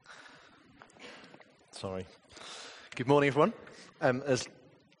Sorry. Good morning, everyone. I just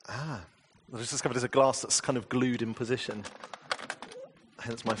discovered there's a glass that's kind of glued in position.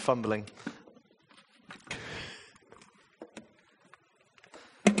 Hence my fumbling.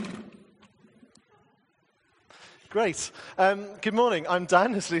 Great. Good morning. I'm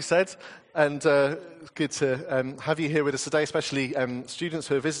Dan, as Lou said, and good to have you here with us today, especially students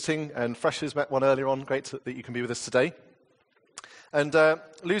who are visiting and freshers. Met one earlier on. Great that you can be with us today. And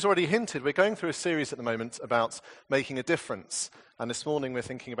Lou's already hinted, we're going through a series at the moment about making a difference. And this morning we're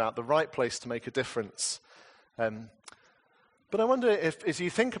thinking about the right place to make a difference. But I wonder if, as you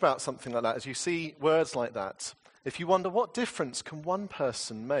think about something like that, as you see words like that, if you wonder what difference can one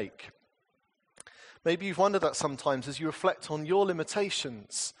person make? Maybe you've wondered that sometimes as you reflect on your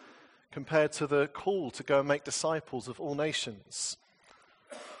limitations compared to the call to go and make disciples of all nations.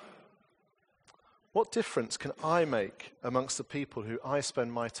 What difference can I make amongst the people who I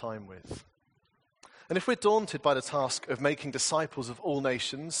spend my time with? And if we're daunted by the task of making disciples of all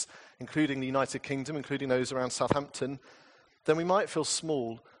nations, including the United Kingdom, including those around Southampton, then we might feel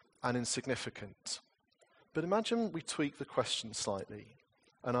small and insignificant. But imagine we tweak the question slightly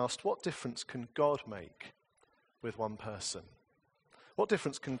and asked, what difference can God make with one person? What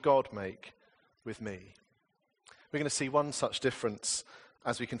difference can God make with me? We're going to see one such difference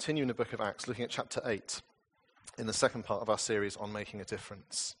as we continue in the book of Acts, looking at chapter 8, in the second part of our series on making a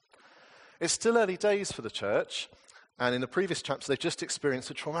difference. It's still early days for the church, and in the previous chapter they've just experienced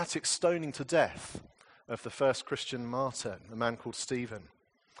a traumatic stoning to death of the first Christian martyr, a man called Stephen.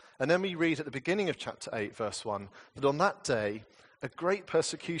 And then we read at the beginning of chapter 8, verse 1, that on that day a great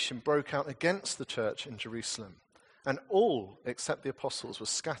persecution broke out against the church in Jerusalem, and all except the apostles were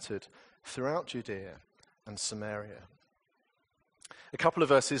scattered throughout Judea and Samaria. A couple of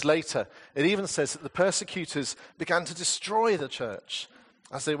verses later, it even says that the persecutors began to destroy the church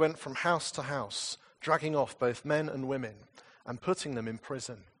as they went from house to house, dragging off both men and women and putting them in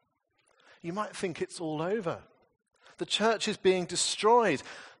prison. You might think it's all over. The church is being destroyed.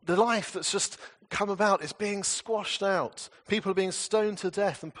 The life that's just come about is being squashed out. People are being stoned to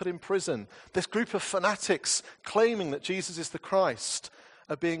death and put in prison. This group of fanatics claiming that Jesus is the Christ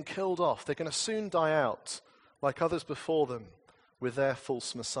are being killed off. They're going to soon die out like others before them, with their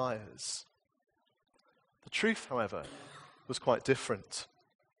false messiahs. The truth, however, was quite different.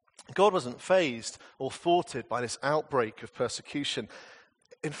 God wasn't fazed or thwarted by this outbreak of persecution.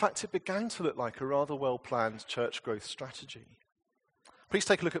 In fact, it began to look like a rather well-planned church growth strategy. Please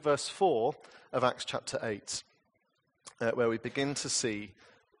take a look at verse 4 of Acts chapter 8, where we begin to see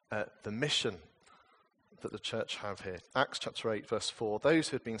the mission that the church have here. Acts chapter 8, verse 4, those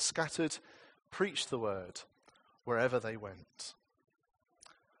who had been scattered preached the word wherever they went.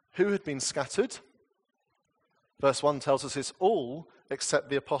 Who had been scattered? Verse 1 tells us it's all except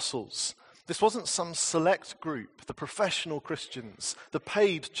the apostles. This wasn't some select group, the professional Christians, the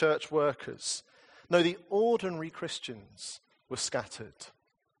paid church workers. No, the ordinary Christians were scattered.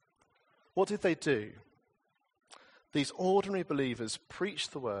 What did they do? These ordinary believers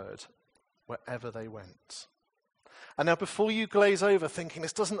preached the word wherever they went. And now before you glaze over thinking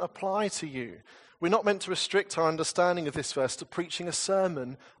this doesn't apply to you, we're not meant to restrict our understanding of this verse to preaching a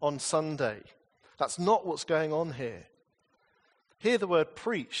sermon on Sunday. That's not what's going on here. Here the word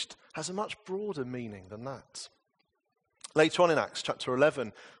preached has a much broader meaning than that. Later on in Acts chapter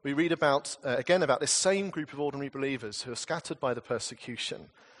 11, we read about this same group of ordinary believers who are scattered by the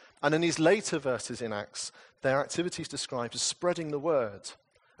persecution. And in these later verses in Acts, their activities described as spreading the word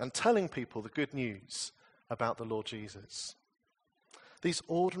and telling people the good news about the Lord Jesus. These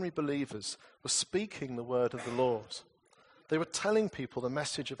ordinary believers were speaking the word of the Lord. They were telling people the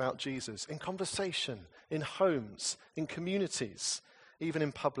message about Jesus in conversation, in homes, in communities, even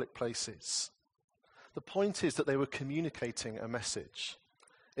in public places. The point is that they were communicating a message.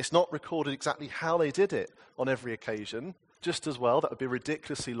 It's not recorded exactly how they did it on every occasion. Just as well, that would be a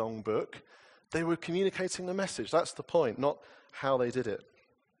ridiculously long book. They were communicating the message. That's the point, not how they did it.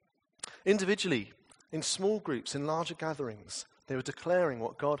 Individually, in small groups, in larger gatherings, they were declaring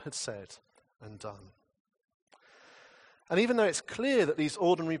what God had said and done. And even though it's clear that these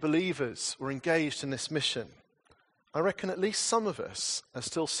ordinary believers were engaged in this mission, I reckon at least some of us are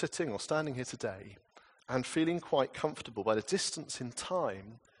still sitting or standing here today and feeling quite comfortable by the distance in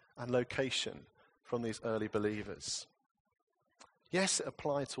time and location from these early believers. Yes, it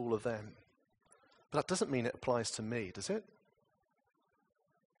applied to all of them, but that doesn't mean it applies to me, does it?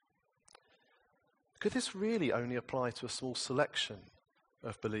 Could this really only apply to a small selection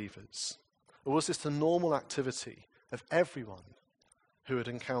of believers? Or was this the normal activity of everyone who had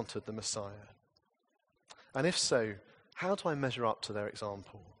encountered the Messiah? And if so, how do I measure up to their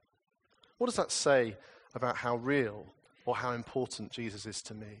example? What does that say about how real or how important Jesus is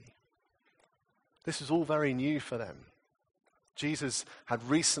to me? This was all very new for them. Jesus had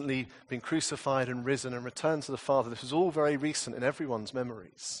recently been crucified and risen and returned to the Father. This was all very recent in everyone's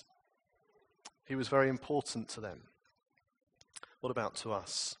memories. He was very important to them. What about to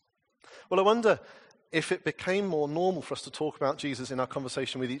us? Well, I wonder if it became more normal for us to talk about Jesus in our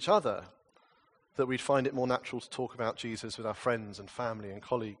conversation with each other, that we'd find it more natural to talk about Jesus with our friends and family and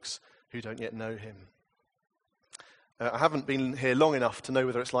colleagues who don't yet know him. I haven't been here long enough to know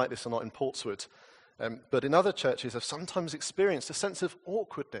whether it's like this or not in Portswood, but in other churches I've sometimes experienced a sense of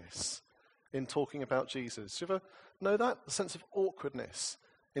awkwardness in talking about Jesus. Do you ever know that? A sense of awkwardness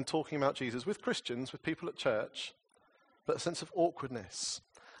in talking about Jesus with Christians, with people at church, but a sense of awkwardness,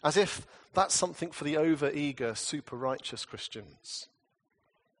 as if that's something for the over-eager, super-righteous Christians.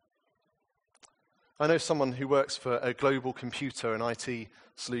 I know someone who works for a global computer and IT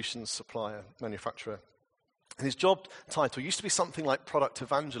solutions supplier, manufacturer, and his job title used to be something like product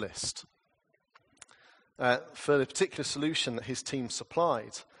evangelist for the particular solution that his team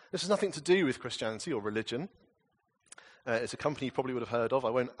supplied. This has nothing to do with Christianity or religion. It's a company you probably would have heard of. I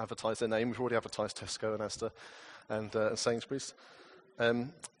won't advertise their name. We've already advertised Tesco and Asda and Sainsbury's.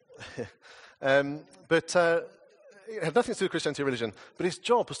 But it had nothing to do with Christianity or religion. But his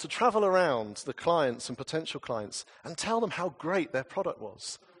job was to travel around the clients and potential clients and tell them how great their product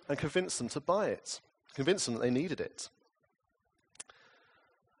was and convince them to buy it, convince them that they needed it.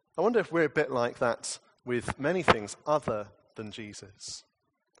 I wonder if we're a bit like that with many things other than Jesus.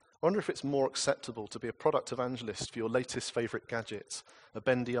 I wonder if it's more acceptable to be a product evangelist for your latest favourite gadget, a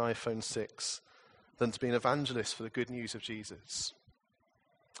bendy iPhone 6, than to be an evangelist for the good news of Jesus.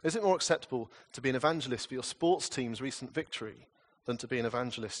 Is it more acceptable to be an evangelist for your sports team's recent victory than to be an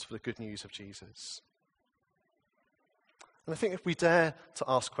evangelist for the good news of Jesus? And I think if we dare to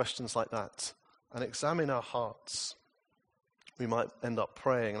ask questions like that and examine our hearts, we might end up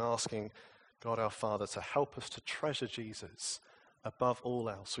praying and asking God our Father to help us to treasure Jesus above all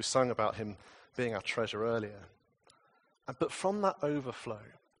else. We sang about him being our treasure earlier. But from that overflow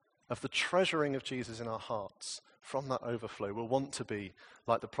of the treasuring of Jesus in our hearts, from that overflow, we'll want to be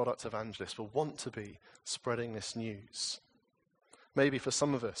like the product evangelist. We'll want to be spreading this news. Maybe for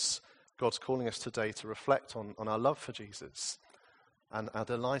some of us, God's calling us today to reflect on our love for Jesus and our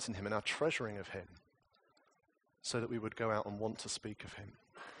delight in him and our treasuring of him so that we would go out and want to speak of him.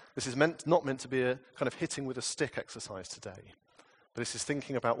 This is not meant to be a kind of hitting with a stick exercise today, but this is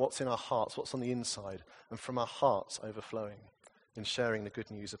thinking about what's in our hearts, what's on the inside, and from our hearts overflowing in sharing the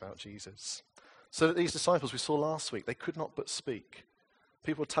good news about Jesus. So that these disciples we saw last week, they could not but speak.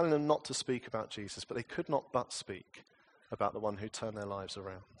 People were telling them not to speak about Jesus, but they could not but speak about the one who turned their lives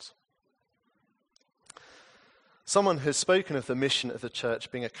around. Someone has spoken of the mission of the church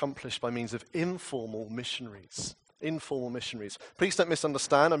being accomplished by means of informal missionaries. Informal missionaries. Please don't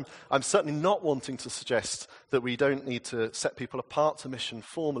misunderstand. I'm certainly not wanting to suggest that we don't need to set people apart to mission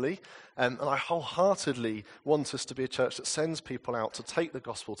formally. And I wholeheartedly want us to be a church that sends people out to take the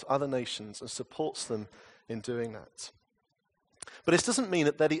gospel to other nations and supports them in doing that. But this doesn't mean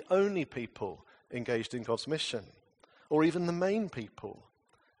that they're the only people engaged in God's mission, or even the main people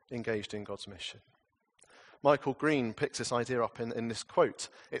engaged in God's mission. Michael Green picks this idea up in this quote.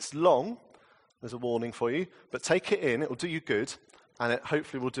 It's long. There's a warning for you, but take it in, it will do you good, and it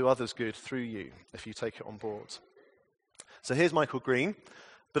hopefully will do others good through you if you take it on board. So here's Michael Green.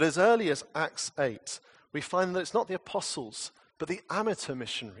 But as early as Acts 8, we find that it's not the apostles, but the amateur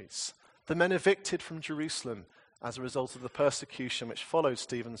missionaries, the men evicted from Jerusalem as a result of the persecution which followed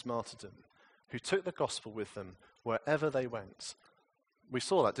Stephen's martyrdom, who took the gospel with them wherever they went. We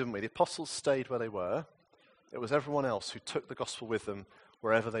saw that, didn't we? The apostles stayed where they were. It was everyone else who took the gospel with them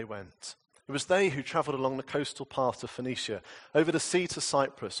wherever they went. It was they who travelled along the coastal path to Phoenicia, over the sea to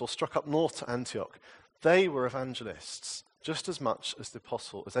Cyprus, or struck up north to Antioch. They were evangelists, just as much as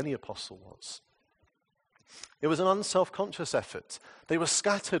any apostle was. It was an unself-conscious effort. They were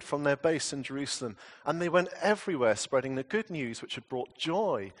scattered from their base in Jerusalem, and they went everywhere spreading the good news which had brought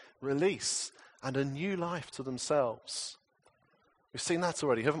joy, release, and a new life to themselves. We've seen that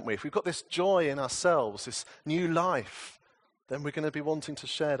already, haven't we? If we've got this joy in ourselves, this new life, then we're going to be wanting to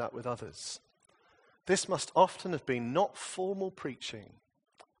share that with others. This must often have been not formal preaching,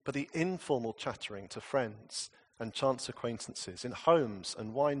 but the informal chattering to friends and chance acquaintances in homes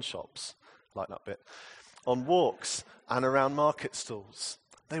and wine shops, like that bit, on walks and around market stalls.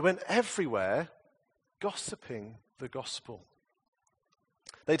 They went everywhere gossiping the gospel.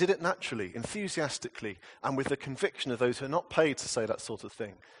 They did it naturally, enthusiastically, and with the conviction of those who are not paid to say that sort of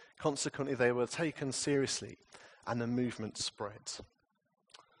thing. Consequently, they were taken seriously, and the movement spread.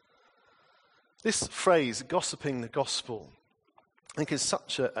 This phrase, gossiping the gospel, I think is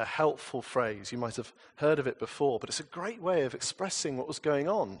such a helpful phrase. You might have heard of it before, but it's a great way of expressing what was going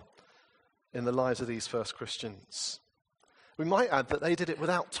on in the lives of these first Christians. We might add that they did it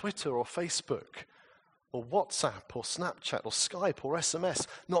without Twitter or Facebook or WhatsApp or Snapchat or Skype or SMS,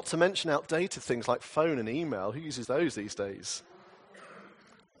 not to mention outdated things like phone and email. Who uses those these days?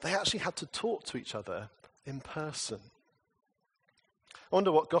 They actually had to talk to each other in person. I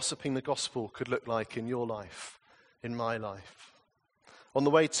wonder what gossiping the gospel could look like in your life, in my life. On the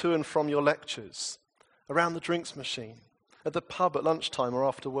way to and from your lectures, around the drinks machine, at the pub at lunchtime or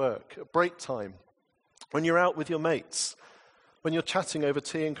after work, at break time, when you're out with your mates, when you're chatting over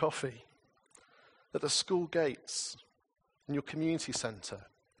tea and coffee, at the school gates, in your community centre,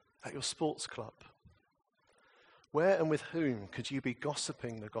 at your sports club. Where and with whom could you be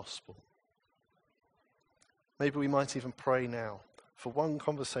gossiping the gospel? Maybe we might even pray now for one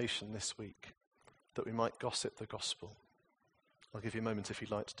conversation this week that we might gossip the gospel. I'll give you a moment if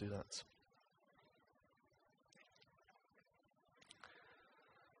you'd like to do that.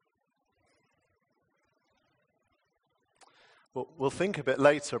 Well, we'll think a bit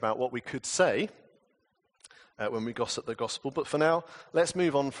later about what we could say when we gossip the gospel, but for now, let's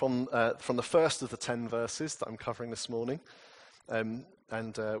move on from the first of the 10 verses that I'm covering this morning, and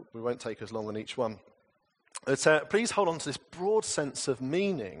we won't take as long on each one. But, please hold on to this broad sense of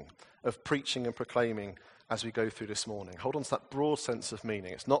meaning of preaching and proclaiming as we go through this morning. Hold on to that broad sense of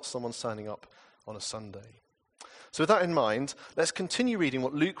meaning. It's not someone standing up on a Sunday. So with that in mind, let's continue reading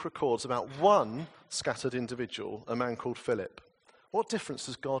what Luke records about one scattered individual, a man called Philip. What difference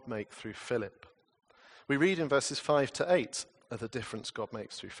does God make through Philip? We read in verses 5 to 8 of the difference God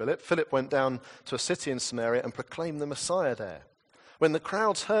makes through Philip. Philip went down to a city in Samaria and proclaimed the Messiah there. When the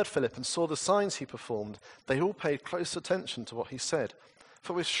crowds heard Philip and saw the signs he performed, they all paid close attention to what he said.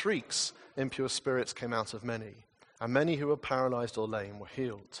 For with shrieks, impure spirits came out of many, and many who were paralyzed or lame were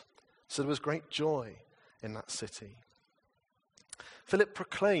healed. So there was great joy in that city. Philip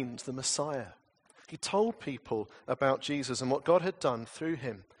proclaimed the Messiah. He told people about Jesus and what God had done through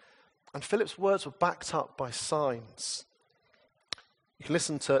him. And Philip's words were backed up by signs. You can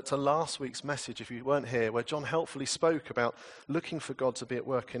listen to last week's message if you weren't here, where John helpfully spoke about looking for God to be at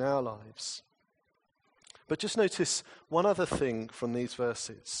work in our lives. But just notice one other thing from these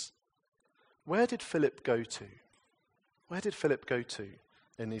verses. Where did Philip go to? Where did Philip go to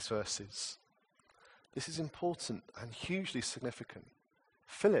in these verses? This is important and hugely significant.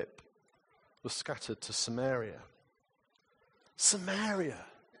 Philip was scattered to Samaria. Samaria.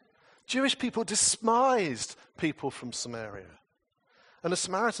 Jewish people despised people from Samaria. And the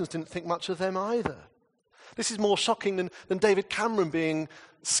Samaritans didn't think much of them either. This is more shocking than David Cameron being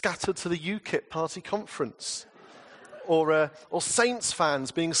scattered to the UKIP party conference. Or Saints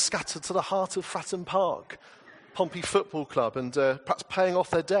fans being scattered to the heart of Fratton Park, Pompey Football Club, and perhaps paying off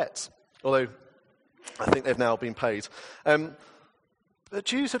their debt. Although I think they've now been paid. The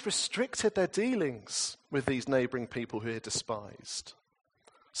Jews had restricted their dealings with these neighbouring people who they despised.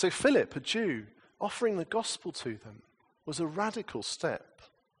 So Philip, a Jew, offering the gospel to them was a radical step.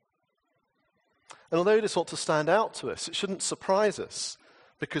 And although this ought to stand out to us, it shouldn't surprise us,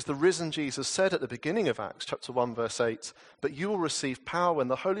 because the risen Jesus said at the beginning of Acts chapter 1 verse 8, "But you will receive power when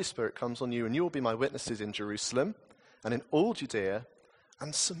the Holy Spirit comes on you, and you will be my witnesses in Jerusalem and in all Judea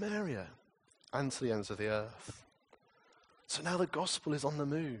and Samaria and to the ends of the earth." So now the gospel is on the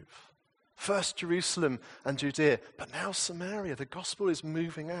move. First Jerusalem and Judea, but now Samaria. The gospel is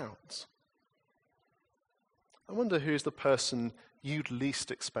moving out. I wonder who is the person you'd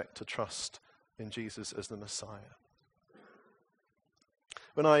least expect to trust in Jesus as the Messiah.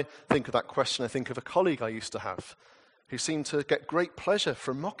 When I think of that question, I think of a colleague I used to have who seemed to get great pleasure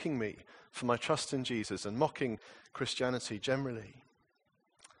from mocking me for my trust in Jesus and mocking Christianity generally.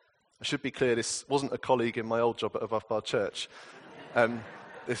 I should be clear, this wasn't a colleague in my old job at Above Bar Church.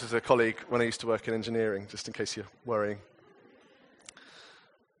 This is a colleague when I used to work in engineering, just in case you're worrying.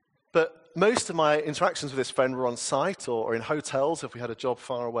 But most of my interactions with this friend were on site or in hotels if we had a job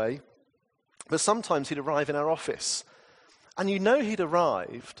far away. But sometimes he'd arrive in our office. And you know he'd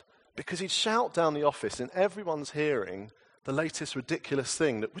arrived because he'd shout down the office in everyone's hearing the latest ridiculous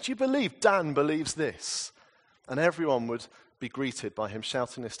thing that, "Would you believe Dan believes this?" And everyone would be greeted by him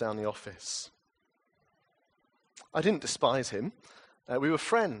shouting this down the office. I didn't despise him. We were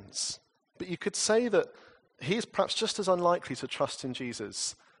friends. But you could say that he is perhaps just as unlikely to trust in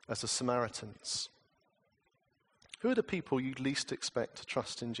Jesus as the Samaritans. Who are the people you'd least expect to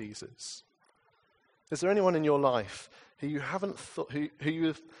trust in Jesus? Is there anyone in your life who you haven't thought, who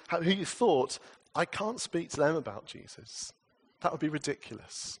you thought, "I can't speak to them about Jesus. That would be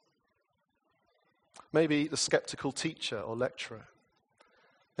ridiculous"? Maybe the skeptical teacher or lecturer.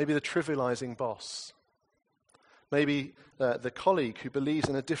 Maybe the trivializing boss. Maybe the colleague who believes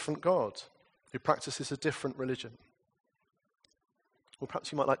in a different God, who practices a different religion. Or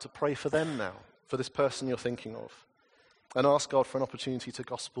perhaps you might like to pray for them now, for this person you're thinking of, and ask God for an opportunity to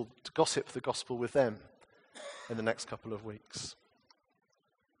gossip the gospel with them in the next couple of weeks.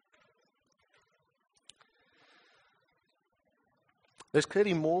 There's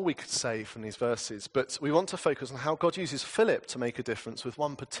clearly more we could say from these verses, but we want to focus on how God uses Philip to make a difference with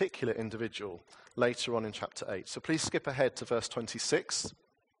one particular individual later on in chapter 8. So please skip ahead to verse 26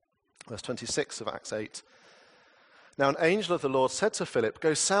 of Acts 8. Now an angel of the Lord said to Philip,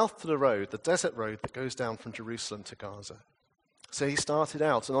 "Go south to the road, the desert road that goes down from Jerusalem to Gaza." So he started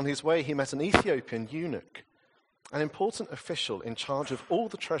out, and on his way he met an Ethiopian eunuch, an important official in charge of all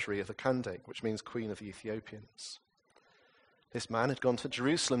the treasury of the Kandake, which means Queen of the Ethiopians. This man had gone to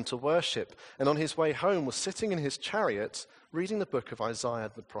Jerusalem to worship, and on his way home was sitting in his chariot reading the book of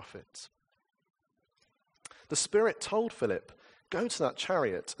Isaiah the prophet. The Spirit told Philip, "Go to that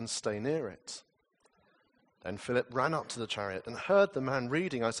chariot and stay near it." Then Philip ran up to the chariot and heard the man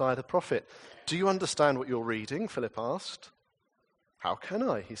reading Isaiah the prophet. "Do you understand what you're reading?" Philip asked. "How can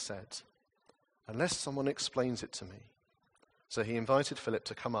I?" he said, "unless someone explains it to me." So he invited Philip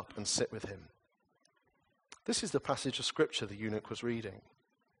to come up and sit with him. This is the passage of Scripture the eunuch was reading.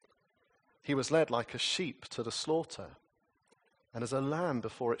 He was led like a sheep to the slaughter, and as a lamb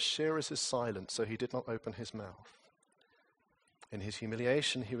before its shearers is silent, so he did not open his mouth. In his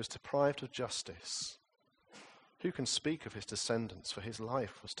humiliation he was deprived of justice. Who can speak of his descendants, for his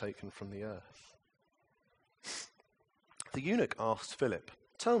life was taken from the earth? The eunuch asked Philip,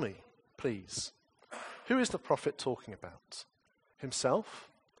 "Tell me, please, who is the prophet talking about?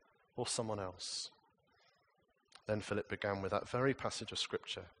 Himself or someone else?" Then Philip began with that very passage of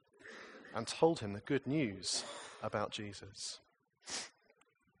Scripture and told him the good news about Jesus.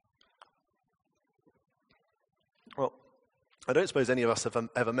 Well, I don't suppose any of us have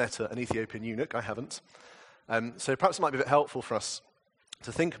ever met an Ethiopian eunuch. I haven't. So perhaps it might be a bit helpful for us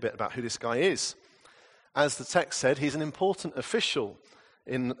to think a bit about who this guy is. As the text said, he's an important official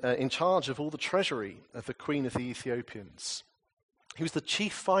in charge of all the treasury of the Queen of the Ethiopians. He was the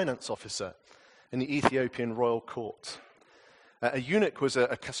chief finance officer in the Ethiopian royal court. A eunuch was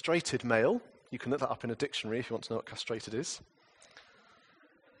a castrated male. You can look that up in a dictionary if you want to know what castrated is.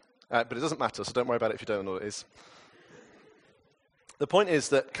 But it doesn't matter, so don't worry about it if you don't know what it is. The point is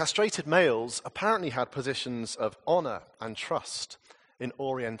that castrated males apparently had positions of honor and trust in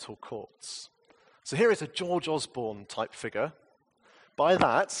Oriental courts. So here is a George Osborne type figure. By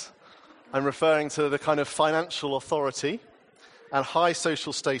that, I'm referring to the kind of financial authority and high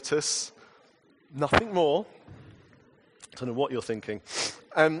social status. Nothing more. I don't know what you're thinking.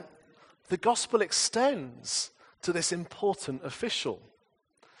 The gospel extends to this important official.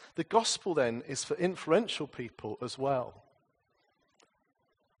 The gospel then is for influential people as well.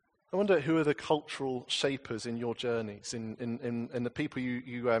 I wonder who are the cultural shapers in your journeys, in the people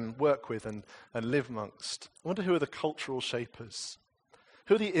you work with and live amongst. I wonder who are the cultural shapers.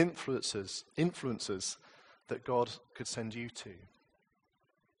 Who are the influencers that God could send you to?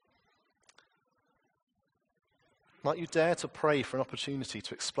 Might you dare to pray for an opportunity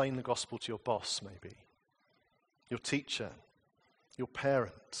to explain the gospel to your boss, maybe? Your teacher, your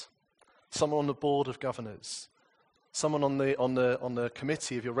parent, someone on the board of governors, someone on the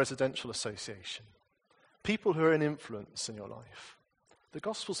committee of your residential association. People who are in influence in your life. The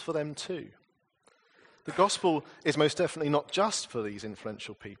gospel's for them too. The gospel is most definitely not just for these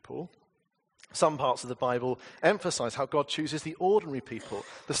influential people. Some parts of the Bible emphasize how God chooses the ordinary people,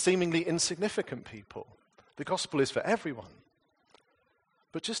 the seemingly insignificant people. The gospel is for everyone.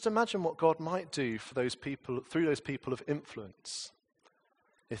 But just imagine what God might do for those people, through those people of influence,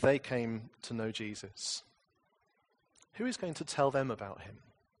 if they came to know Jesus. Who is going to tell them about him?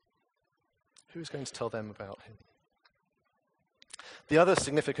 Who is going to tell them about him? The other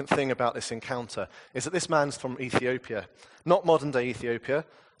significant thing about this encounter is that this man's from Ethiopia. Not modern-day Ethiopia,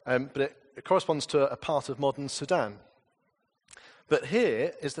 but it corresponds to a part of modern Sudan. But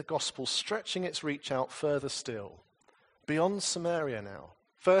here is the gospel stretching its reach out further still, beyond Samaria now.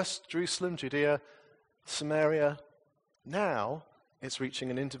 First, Jerusalem, Judea, Samaria. Now it's reaching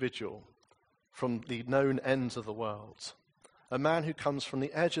an individual from the known ends of the world, a man who comes from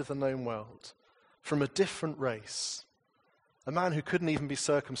the edge of the known world, from a different race, a man who couldn't even be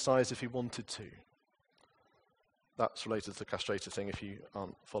circumcised if he wanted to. That's related to the castrated thing if you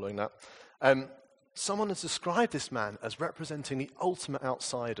aren't following that. Someone has described this man as representing the ultimate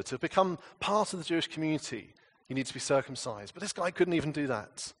outsider. To become part of the Jewish community, you need to be circumcised. But this guy couldn't even do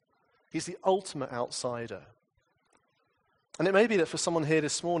that. He's the ultimate outsider. And it may be that for someone here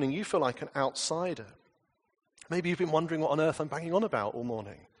this morning, you feel like an outsider. Maybe you've been wondering what on earth I'm banging on about all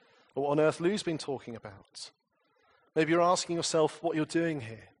morning, or what on earth Lou's been talking about. Maybe you're asking yourself what you're doing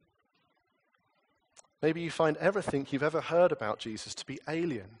here. Maybe you find everything you've ever heard about Jesus to be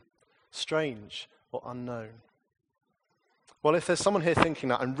alien, strange, or unknown. Well, if there's someone here thinking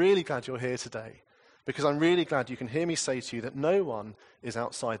that, I'm really glad you're here today, because I'm really glad you can hear me say to you that no one is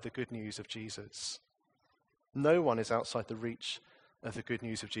outside the good news of Jesus. No one is outside the reach of the good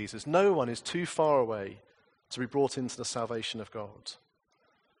news of Jesus. No one is too far away to be brought into the salvation of God.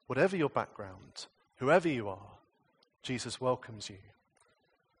 Whatever your background, whoever you are, Jesus welcomes you.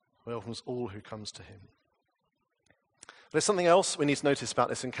 Welcomes all who comes to him. There's something else we need to notice about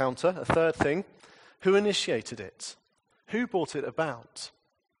this encounter, a third thing. Who initiated it? Who brought it about?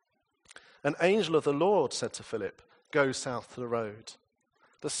 An angel of the Lord said to Philip, "Go south to the road."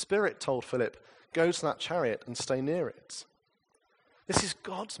 The Spirit told Philip, "Go to that chariot and stay near it." This is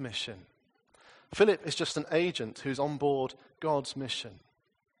God's mission. Philip is just an agent who's on board God's mission.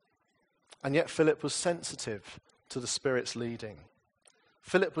 And yet Philip was sensitive to the Spirit's leading.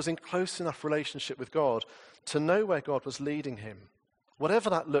 Philip was in close enough relationship with God to know where God was leading him, whatever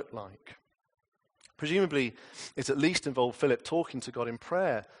that looked like. Presumably, it at least involved Philip talking to God in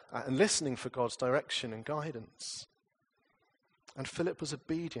prayer and listening for God's direction and guidance. And Philip was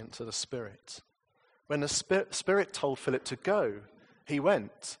obedient to the Spirit. When the Spirit told Philip to go, he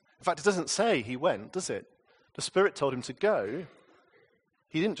went. In fact, it doesn't say he went, does it? The Spirit told him to go.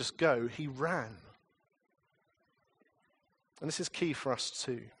 He didn't just go, he ran. And this is key for us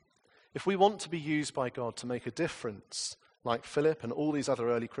too. If we want to be used by God to make a difference, like Philip and all these other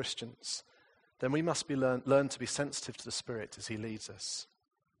early Christians, then we must learn to be sensitive to the Spirit as he leads us.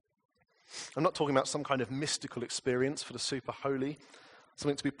 I'm not talking about some kind of mystical experience for the super holy,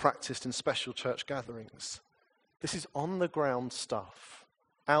 something to be practiced in special church gatherings. This is on-the-ground stuff,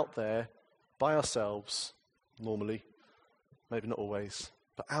 out there, by ourselves, normally, maybe not always,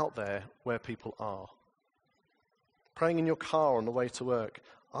 but out there where people are. Praying in your car on the way to work,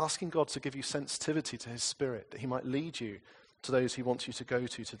 asking God to give you sensitivity to his Spirit, that he might lead you to those he wants you to go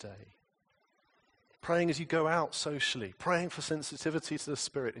to today. Praying as you go out socially, praying for sensitivity to the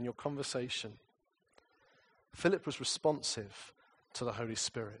Spirit in your conversation. Philip was responsive to the Holy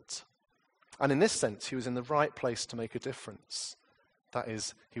Spirit. And in this sense, he was in the right place to make a difference. That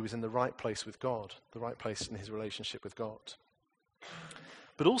is, he was in the right place with God, the right place in his relationship with God.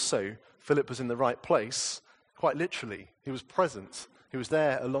 But also, Philip was in the right place, quite literally. He was present. He was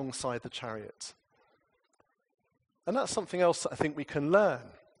there alongside the chariot. And that's something else that I think we can learn.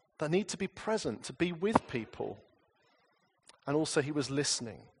 That need to be present, to be with people. And also he was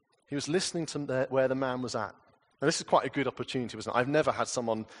listening. He was listening to where the man was at. Now this is quite a good opportunity, wasn't it? I've never had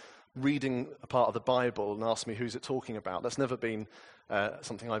someone reading a part of the Bible and ask me who's it talking about. That's never been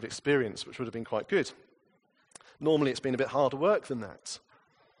something I've experienced, which would have been quite good. Normally it's been a bit harder work than that.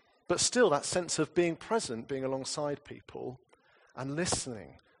 But still, that sense of being present, being alongside people, and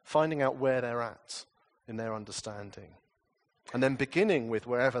listening, finding out where they're at in their understanding. And then beginning with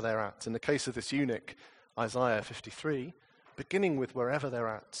wherever they're at. In the case of this eunuch, Isaiah 53, beginning with wherever they're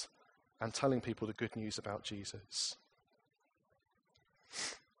at and telling people the good news about Jesus.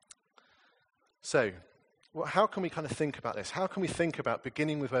 So, how can we kind of think about this? How can we think about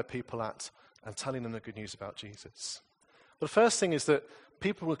beginning with where people are at and telling them the good news about Jesus? Well, the first thing is that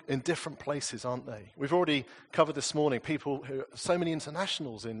people are in different places, aren't they? We've already covered this morning so many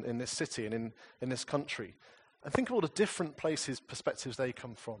internationals in this city and in this country. And think of all the different places, perspectives they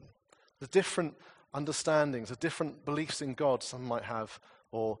come from. The different understandings, the different beliefs in God some might have,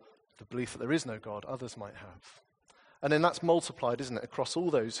 or the belief that there is no God others might have. And then that's multiplied, isn't it, across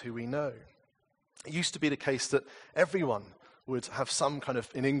all those who we know. It used to be the case that everyone would have some kind of,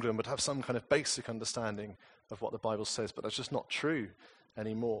 in England, would have some kind of basic understanding of what the Bible says, but that's just not true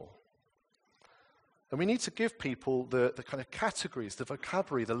anymore. And we need to give people the kind of categories, the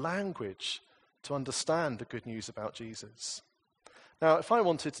vocabulary, the language to understand the good news about Jesus. Now, if I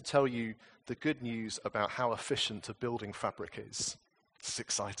wanted to tell you the good news about how efficient a building fabric is, it's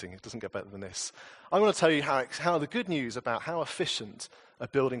exciting, it doesn't get better than this. I'm going to tell you how the good news about how efficient a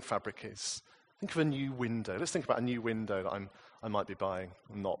building fabric is. Think of a new window. Let's think about a new window that I might be buying.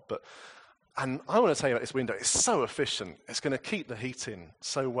 I'm not, and I want to tell you about this window. It's so efficient. It's going to keep the heat in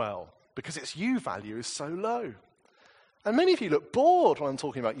so well because its U value is so low. And many of you look bored when I'm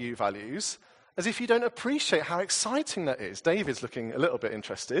talking about U values, as if you don't appreciate how exciting that is. David's looking a little bit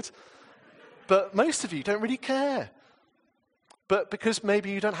interested, but most of you don't really care. But because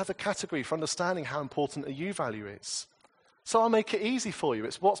maybe you don't have the category for understanding how important a U value is. So I'll make it easy for you.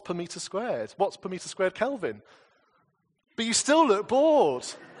 It's watts per meter squared. Watts per meter squared Kelvin. But you still look bored.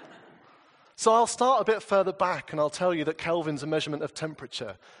 So I'll start a bit further back and I'll tell you that Kelvin's a measurement of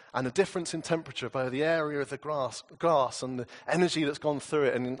temperature, and the difference in temperature by the area of the glass and the energy that's gone through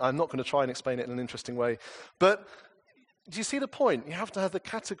it. And I'm not going to try and explain it in an interesting way. But do you see the point? You have to have the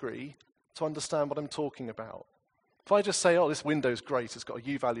category to understand what I'm talking about. If I just say, oh, this window's great, it's got a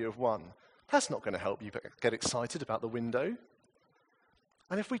U value of 1, that's not going to help you get excited about the window.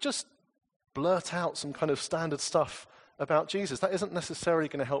 And if we just blurt out some kind of standard stuff about Jesus, that isn't necessarily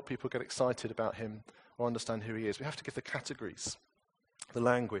going to help people get excited about him or understand who he is. We have to give the categories, the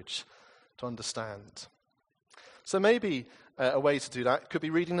language to understand. So maybe a way to do that could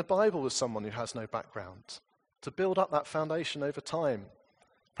be reading the Bible with someone who has no background, to build up that foundation over time.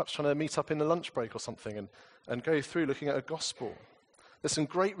 Perhaps trying to meet up in the lunch break or something and go through looking at a gospel. There's some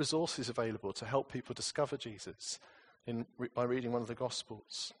great resources available to help people discover Jesus by reading one of the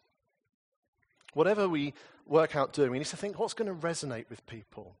gospels. Whatever we work out doing, we need to think, what's going to resonate with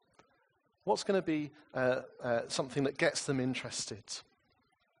people? What's going to be something that gets them interested?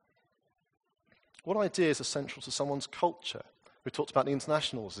 What ideas are central to someone's culture? We talked about the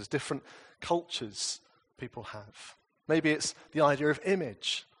internationals. There's different cultures people have. Maybe it's the idea of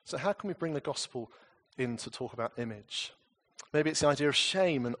image. So how can we bring the gospel in to talk about image? Maybe it's the idea of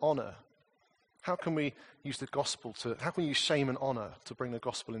shame and honor. How can we use shame and honor to bring the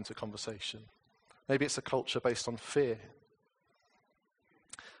gospel into conversation? Maybe it's a culture based on fear.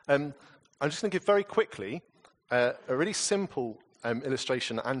 I'm just going to give very quickly a really simple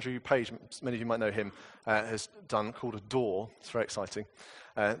illustration that Andrew Page, many of you might know him, has done called a door. It's very exciting,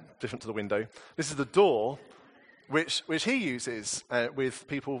 different to the window. This is the door which he uses with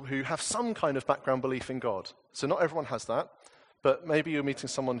people who have some kind of background belief in God. So not everyone has that, but maybe you're meeting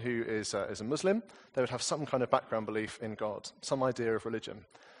someone who is a Muslim. They would have some kind of background belief in God, some idea of religion.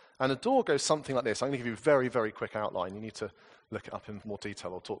 And a door goes something like this. I'm going to give you a very, very quick outline. You need to look it up in more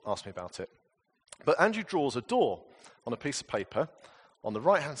detail or ask me about it. But Andrew draws a door on a piece of paper on the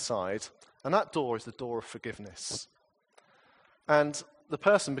right-hand side, and that door is the door of forgiveness. And the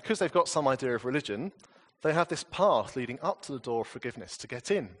person, because they've got some idea of religion, they have this path leading up to the door of forgiveness to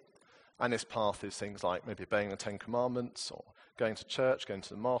get in. And this path is things like maybe obeying the 10 Commandments, or going to church, going to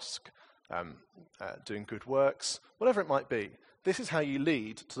the mosque, doing good works, whatever it might be. This is how you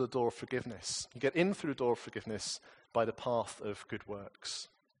lead to the door of forgiveness. You get in through the door of forgiveness by the path of good works.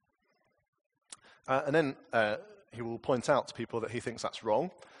 And then he will point out to people that he thinks that's wrong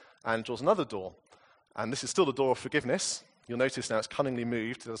and draws another door. And this is still the door of forgiveness. You'll notice now it's cunningly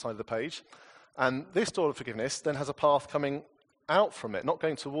moved to the other side of the page. And this door of forgiveness then has a path coming out from it, not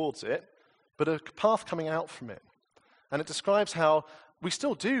going towards it, but a path coming out from it. And it describes how we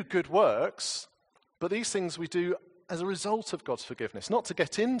still do good works, but these things we do as a result of God's forgiveness, not to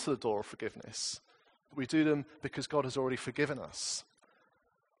get into the door of forgiveness. But we do them because God has already forgiven us.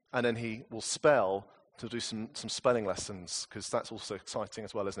 And then he will spell to do some spelling lessons, because that's also exciting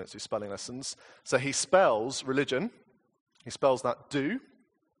as well, isn't it, to do spelling lessons. So he spells religion. He spells that do.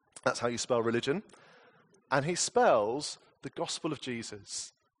 That's how you spell religion. And he spells the gospel of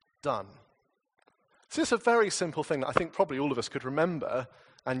Jesus, done. So it's a very simple thing that I think probably all of us could remember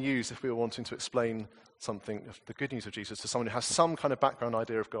and use if we were wanting to explain something of the good news of Jesus to someone who has some kind of background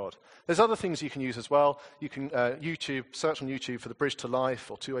idea of God. There's other things you can use as well. You can search on YouTube for the Bridge to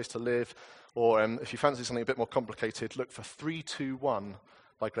Life or 2 Ways to Live, or if you fancy something a bit more complicated, look for 3-2-1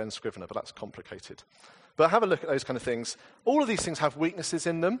 by Glenn Scrivener, but that's complicated. But have a look at those kind of things. All of these things have weaknesses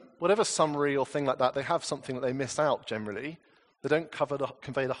in them. Whatever summary or thing like that, they have something that they miss out generally. They don't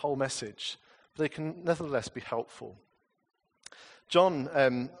convey the whole message, but they can nevertheless be helpful.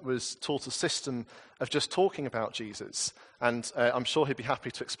 John was taught a system of just talking about Jesus, and I'm sure he'd be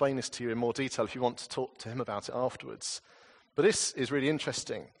happy to explain this to you in more detail if you want to talk to him about it afterwards. But this is really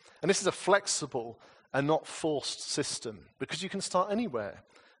interesting, and this is a flexible and not forced system, because you can start anywhere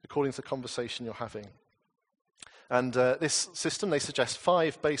according to the conversation you're having. And this system, they suggest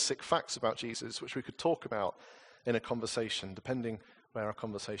 5 basic facts about Jesus, which we could talk about in a conversation, depending where our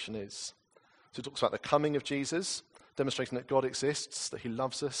conversation is. So it talks about the coming of Jesus, demonstrating that God exists, that he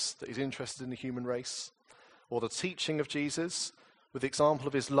loves us, that he's interested in the human race. Or the teaching of Jesus, with the example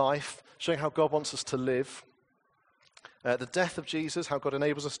of his life, showing how God wants us to live. The death of Jesus, how God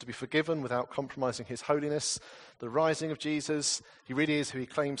enables us to be forgiven without compromising his holiness. The rising of Jesus, he really is who he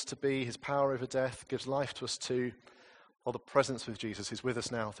claims to be, his power over death, gives life to us too. Or the presence with Jesus, he's with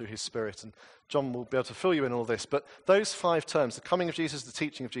us now through his Spirit. And John will be able to fill you in all this. But those 5 terms, the coming of Jesus, the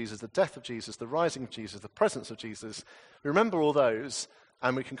teaching of Jesus, the death of Jesus, the rising of Jesus, the presence of Jesus, we remember all those,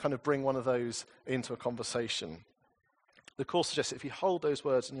 and we can kind of bring one of those into a conversation. The course suggests that if you hold those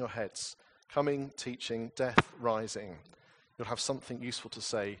words in your heads, coming, teaching, death, rising, you'll have something useful to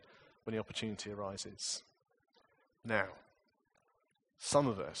say when the opportunity arises. Now, some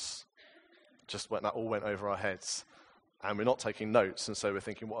of us, that all went over our heads, and we're not taking notes, and so we're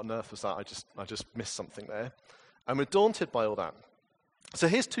thinking, what on earth was that? I just missed something there. And we're daunted by all that. So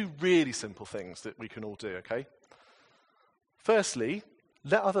here's two really simple things that we can all do, okay? Firstly,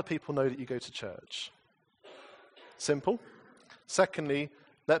 let other people know that you go to church. Simple. Secondly,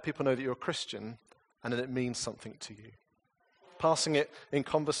 let people know that you're a Christian and that it means something to you. Passing it in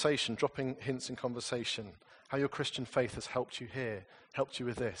conversation, dropping hints in conversation, how your Christian faith has helped you here, helped you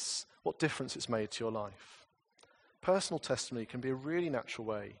with this, what difference it's made to your life. Personal testimony can be a really natural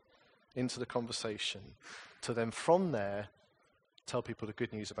way into the conversation to then from there tell people the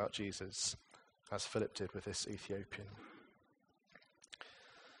good news about Jesus, as Philip did with this Ethiopian.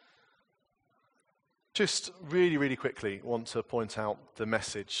 Just really, really quickly want to point out the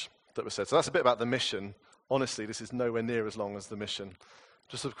message that was said. So that's a bit about the mission. Honestly, this is nowhere near as long as the mission.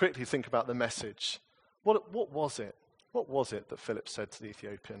 Just to quickly think about the message. What was it? What was it that Philip said to the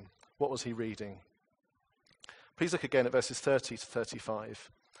Ethiopian? What was he reading? Please look again at verses 30 to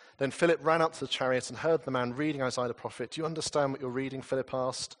 35. Then Philip ran up to the chariot and heard the man reading Isaiah the prophet. Do you understand what you're reading? Philip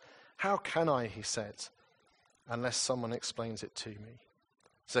asked. How can I, he said, unless someone explains it to me?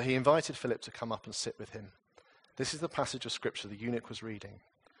 So he invited Philip to come up and sit with him. This is the passage of scripture the eunuch was reading.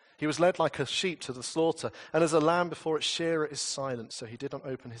 He was led like a sheep to the slaughter, and as a lamb before its shearer is silent, so he did not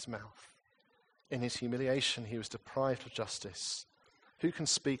open his mouth. In his humiliation he was deprived of justice. Who can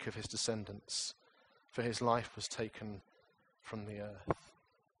speak of his descendants? For his life was taken from the earth.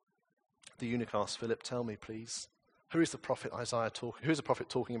 The eunuch asked Philip, tell me, please, who is the prophet who is the prophet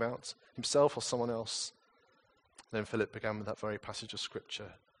talking about, himself or someone else? Then Philip began with that very passage of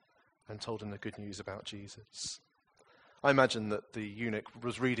scripture and told him the good news about Jesus. I imagine that the eunuch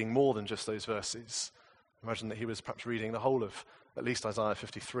was reading more than just those verses. I imagine that he was perhaps reading the whole of at least Isaiah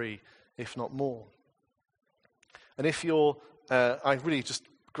 53, if not more. And if you're,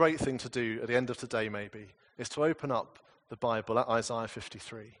 great thing to do at the end of today maybe, is to open up the Bible at Isaiah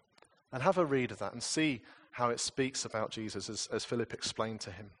 53 and have a read of that and see how it speaks about Jesus as Philip explained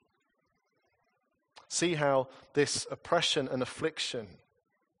to him. See how this oppression and affliction,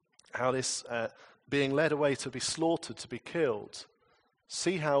 how this being led away to be slaughtered, to be killed,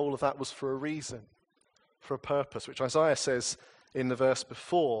 see how all of that was for a reason, for a purpose, which Isaiah says in the verse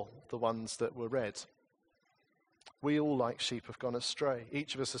before the ones that were read. We all like sheep have gone astray.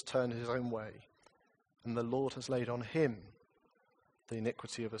 Each of us has turned his own way, and the Lord has laid on him the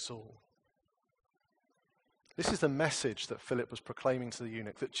iniquity of us all. This is the message that Philip was proclaiming to the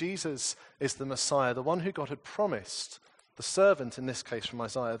eunuch, that Jesus is the Messiah, the one who God had promised, the servant in this case from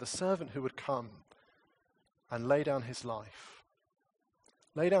Isaiah, the servant who would come and lay down his life.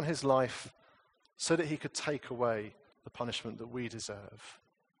 Lay down his life so that he could take away the punishment that we deserve.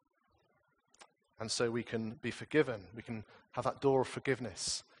 And so we can be forgiven, we can have that door of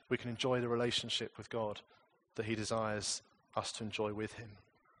forgiveness, we can enjoy the relationship with God that he desires us to enjoy with him.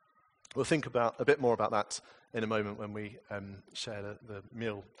 We'll think about a bit more about that in a moment when we share the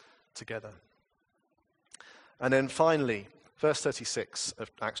meal together. And then finally, verse 36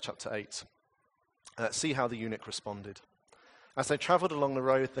 of Acts chapter 8. See how the eunuch responded. As they travelled along the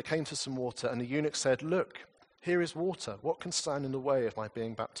road, they came to some water, and the eunuch said, look, here is water. What can stand in the way of my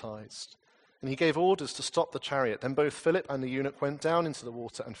being baptized? And he gave orders to stop the chariot. Then both Philip and the eunuch went down into the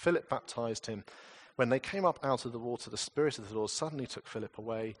water, and Philip baptized him. When they came up out of the water, the Spirit of the Lord suddenly took Philip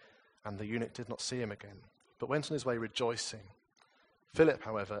away, and the eunuch did not see him again, but went on his way rejoicing. Philip,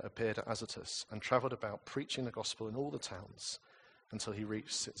 however, appeared at Azotus and travelled about preaching the gospel in all the towns until he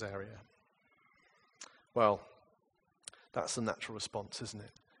reached Caesarea. Well, that's the natural response, isn't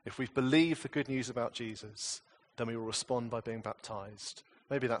it? If we've believed the good news about Jesus, then we will respond by being baptized.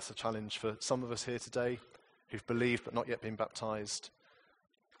 Maybe that's a challenge for some of us here today who've believed but not yet been baptized.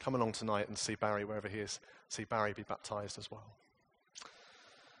 Come along tonight and see Barry wherever he is. See Barry be baptized as well.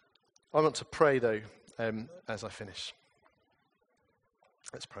 I want to pray, though, as I finish.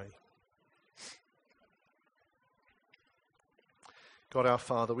 Let's pray. God our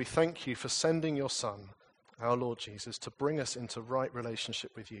Father, we thank you for sending your Son, our Lord Jesus, to bring us into right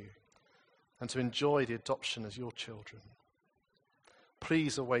relationship with you and to enjoy the adoption as your children.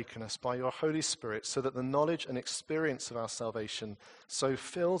 Please awaken us by your Holy Spirit so that the knowledge and experience of our salvation so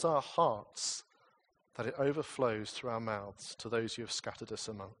fills our hearts that it overflows through our mouths to those you have scattered us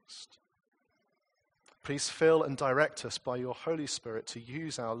amongst. Please fill and direct us by your Holy Spirit to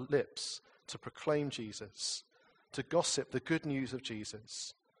use our lips to proclaim Jesus, to gossip the good news of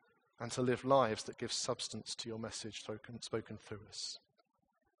Jesus, and to live lives that give substance to your message spoken through us.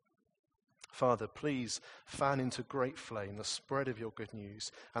 Father, please fan into great flame the spread of your good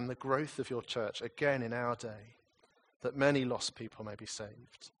news and the growth of your church again in our day, that many lost people may be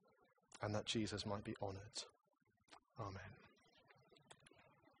saved and that Jesus might be honoured. Amen.